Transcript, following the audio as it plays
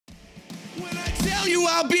you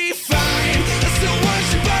I'll be fine. I still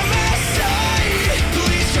want you by my side.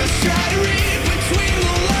 Please just try to read between the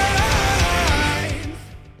lines.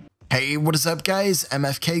 Hey, what is up guys?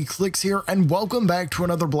 MFK Clicks here, and welcome back to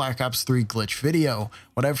another Black Ops 3 glitch video.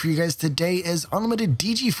 What I have for you guys today is unlimited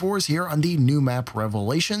DG4s here on the new map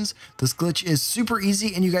Revelations. This glitch is super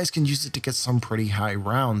easy and you guys can use it to get some pretty high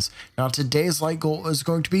rounds. Now today's like goal is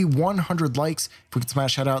going to be 100 likes. If we could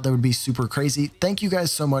smash that out, that would be super crazy. Thank you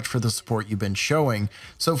guys so much for the support you've been showing.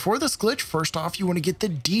 So for this glitch, first off, you want to get the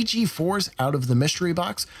DG4s out of the mystery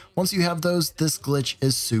box. Once you have those, this glitch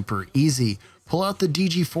is super easy. Pull out the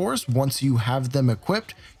DG4s once you have them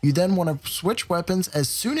equipped. You then want to switch weapons as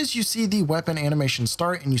soon as you see the weapon animation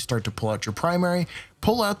start and you start to pull out your primary.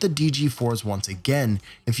 Pull out the DG4s once again.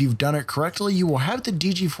 If you've done it correctly, you will have the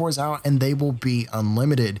DG4s out and they will be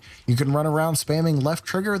unlimited. You can run around spamming left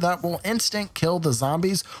trigger, that will instant kill the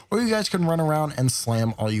zombies, or you guys can run around and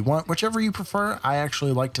slam all you want, whichever you prefer. I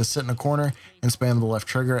actually like to sit in a corner and spam the left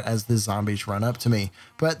trigger as the zombies run up to me.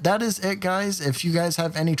 But that is it guys. If you guys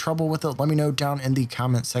have any trouble with it, let me know down in the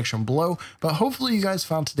comment section below. But hopefully you guys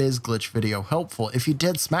found today's glitch video helpful. If you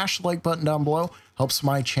did, smash the like button down below. Helps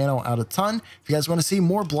my channel out a ton. If you guys want to see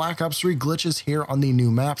more Black Ops 3 glitches here on the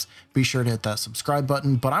new maps, be sure to hit that subscribe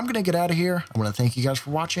button. But I'm going to get out of here. I want to thank you guys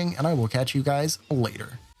for watching, and I will catch you guys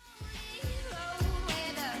later.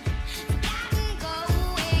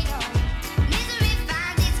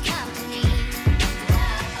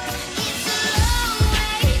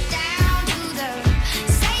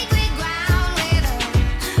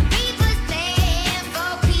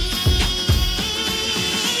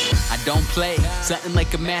 Don't play, something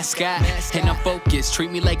like a mascot, and I'm focused,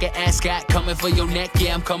 treat me like an ascot. Coming for your neck,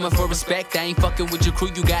 yeah, I'm coming for respect. I ain't fucking with your crew,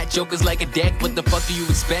 you got jokers like a deck. What the fuck do you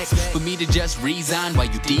expect? For me to just resign while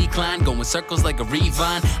you decline, going circles like a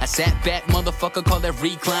Revon. I sat back, motherfucker, call that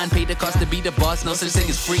recline. Pay the cost to be the boss, no such thing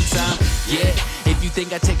as free time. Yeah, if you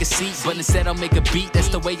think I take a seat, but instead I'll make a beat. That's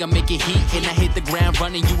the way I make it heat, and I hit the ground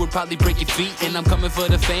running, you would probably break your feet. And I'm coming for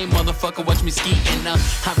the fame, motherfucker, watch me ski. And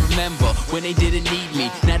I remember when they didn't need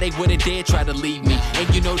me, now they wouldn't dare try to leave me.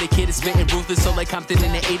 And you know the kid is spitting ruthless, so like Compton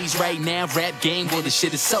in the 80s right now. Rap game, well the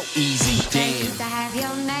shit is so easy, damn. To have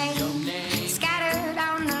your name scattered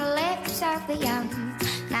on the lips of the young.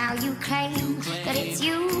 Now you claim that it's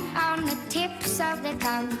you on the tips of the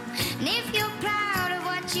tongue. And if you're proud of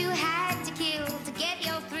what you have,